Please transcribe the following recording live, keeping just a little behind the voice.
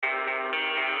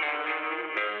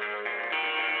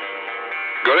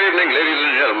Good evening, ladies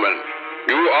and gentlemen.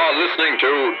 You are listening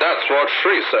to That's What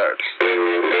Shri Said.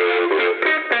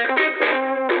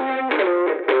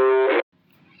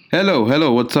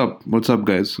 Hello, what's up,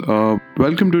 guys?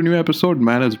 Welcome to a new episode,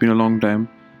 man. It's been a long time.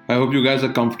 I hope you guys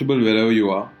are comfortable wherever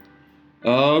you are.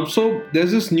 So,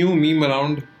 there's this new meme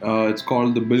around. It's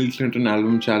called the Bill Clinton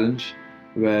Album Challenge,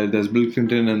 where there's Bill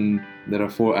Clinton and there are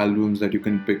 4 albums that you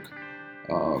can pick,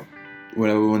 uh,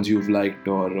 whatever ones you've liked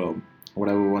or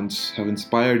whatever ones have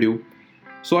inspired you.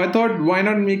 So, I thought, why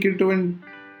not make it to an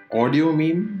audio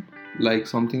meme, like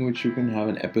something which you can have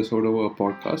an episode of a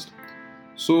podcast.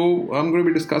 So I'm going to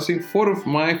be discussing 4 of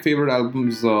my favorite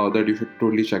albums that you should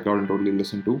totally check out and totally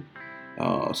listen to,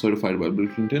 certified by Bill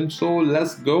Clinton. So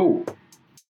let's go.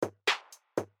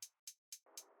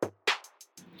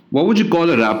 What would you call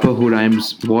a rapper who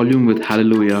rhymes volume with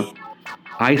hallelujah,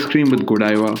 ice cream with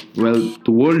Godiva? Well,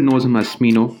 the world knows him as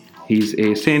Smino. He's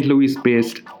a St.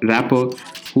 Louis-based rapper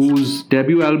whose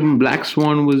debut album Black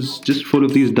Swan was just full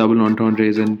of these double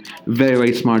entendres and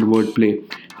very smart wordplay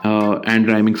and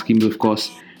rhyming schemes, of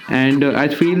course. And I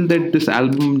feel that this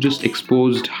album just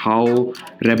exposed how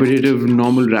repetitive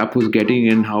normal rap was getting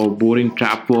and how boring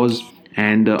trap was.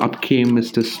 And up came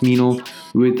Mr. Smino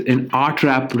with an art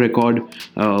rap record,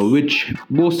 which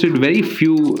boasted very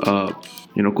few,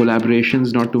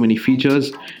 collaborations, not too many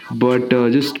features, but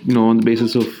just on the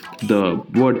basis of the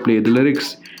wordplay, the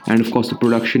lyrics, and of course the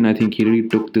production, I think he really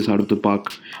took this out of the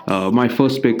park. My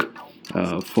first pick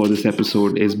for this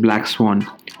episode is Black Swan,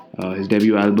 his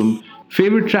debut album.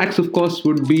 Favorite tracks, of course,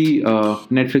 would be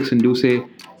Netflix and Duce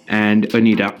and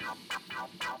Anita.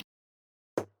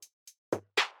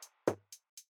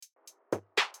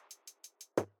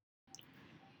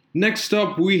 Next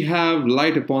up, we have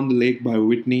Light Upon the Lake by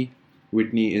Whitney.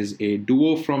 Whitney is a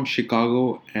duo from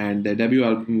Chicago, and their debut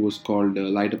album was called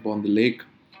Light Upon the Lake.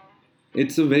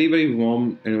 It's a very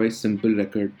warm and a very simple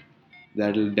record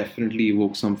that'll definitely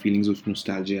evoke some feelings of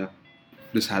nostalgia.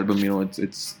 This album,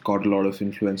 it's got a lot of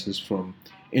influences from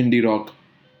indie rock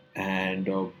and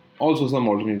also some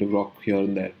alternative rock here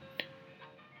and there.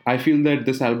 I feel that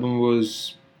this album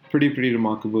was pretty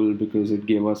remarkable because it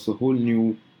gave us a whole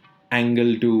new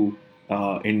angle to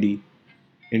indie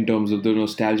in terms of the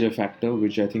nostalgia factor,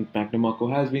 which I think Mac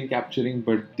DeMarco has been capturing,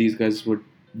 but these guys were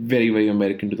very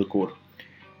American to the core.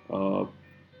 Uh,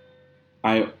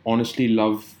 I honestly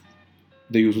love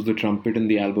the use of the trumpet in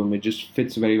the album. It just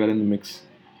fits very well in the mix.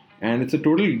 And it's a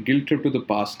total guilt trip to the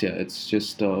past here. It's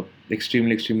just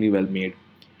extremely well made.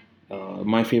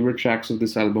 My favorite tracks of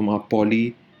this album are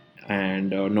Polly and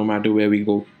No Matter Where We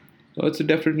Go. So it's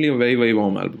definitely a very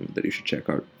warm album that you should check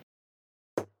out.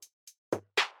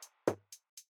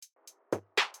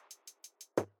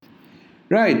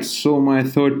 Right, so my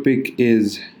third pick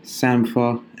is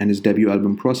Sampha and his debut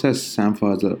album Process.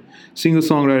 Sampha is a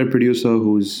singer-songwriter producer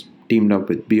who's teamed up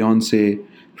with Beyonce,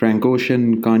 Frank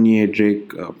Ocean, Kanye,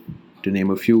 Drake, to name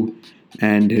a few.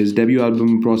 And his debut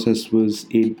album Process was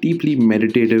a deeply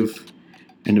meditative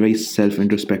and very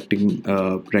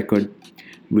self-introspecting record,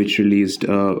 which released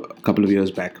a couple of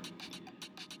years back.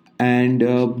 And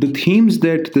the themes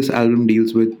that this album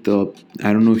deals with,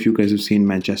 I don't know if you guys have seen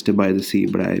Manchester by the Sea,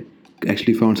 but I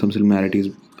actually found some similarities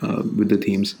with the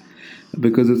themes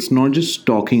because it's not just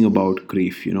talking about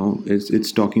grief,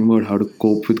 it's talking about how to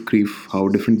cope with grief, how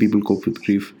different people cope with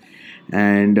grief.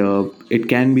 And it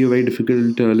can be a very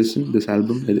difficult listen, this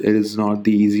album. It is not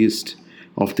the easiest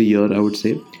of the year, I would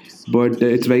say. But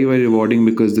it's very rewarding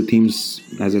because the themes,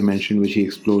 as I mentioned, which he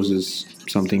explores is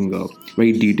something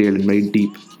very detailed and very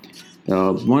deep.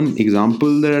 One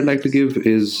example that I'd like to give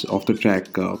is of the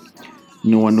track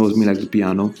No One Knows Me Like the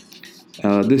Piano.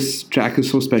 This track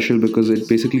is so special because it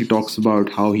basically talks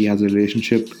about how he has a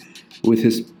relationship with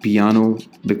his piano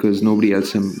because nobody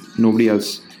else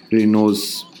really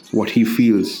knows what he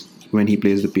feels when he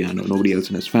plays the piano. Nobody else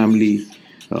in his family,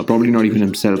 probably not even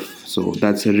himself. So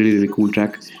that's a really cool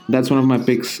track. That's one of my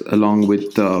picks along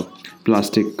with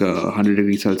Plastic 100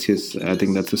 Degrees Celsius. I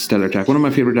think that's a stellar track. One of my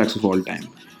favorite tracks of all time.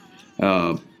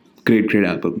 Great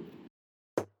album.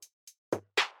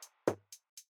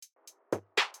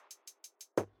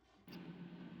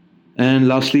 And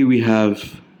lastly, we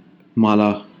have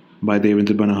Mala by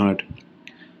Devendra Banahart,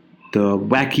 the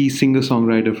wacky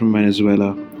singer-songwriter from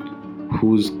Venezuela,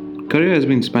 whose career has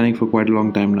been spanning for quite a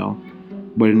long time now.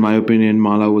 But in my opinion,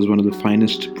 Mala was one of the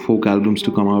finest folk albums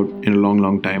to come out in a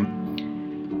long time.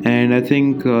 And I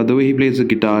think the way he plays the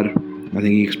guitar, I think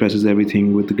he expresses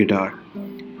everything with the guitar.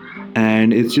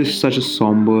 And it's just such a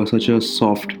somber, such a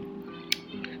soft,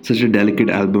 such a delicate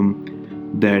album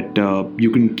that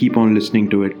you can keep on listening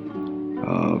to it.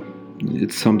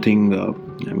 it's something.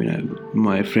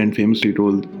 My friend famously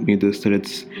told me this, that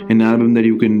it's an album that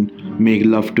you can make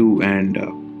love to and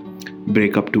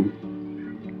break up to,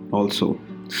 also.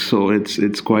 So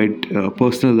it's quite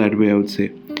personal that way, I would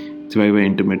say. It's very, very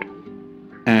intimate.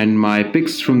 And my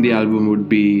picks from the album would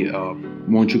be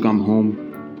Won't You Come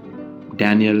Home,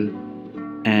 Daniel,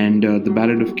 and The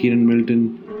Ballad of Kieran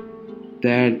Milton,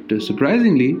 that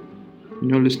surprisingly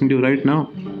you're listening to right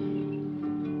now.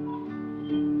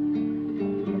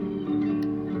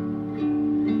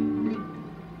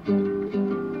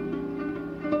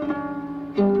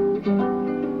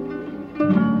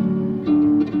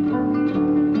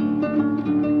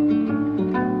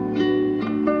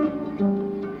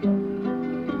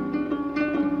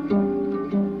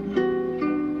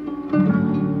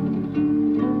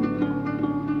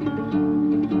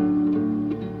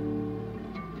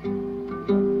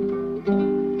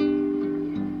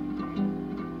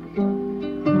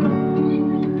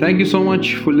 Thank you so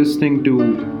much for listening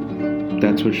to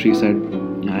That's What She Said.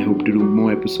 I hope to do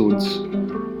more episodes,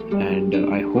 and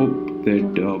I hope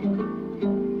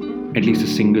that at least a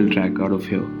single track out of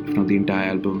here, if not the entire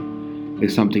album,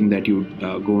 is something that you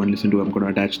go and listen to. I'm going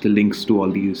to attach the links to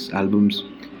all these albums,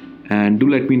 and do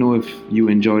let me know if you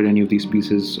enjoyed any of these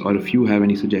pieces, or if you have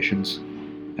any suggestions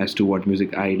as to what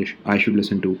music I should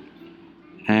listen to.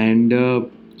 And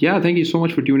thank you so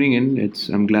much for tuning in.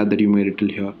 I'm glad that you made it till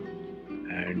here,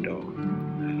 and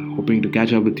hoping to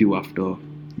catch up with you after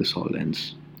this all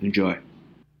ends. Enjoy.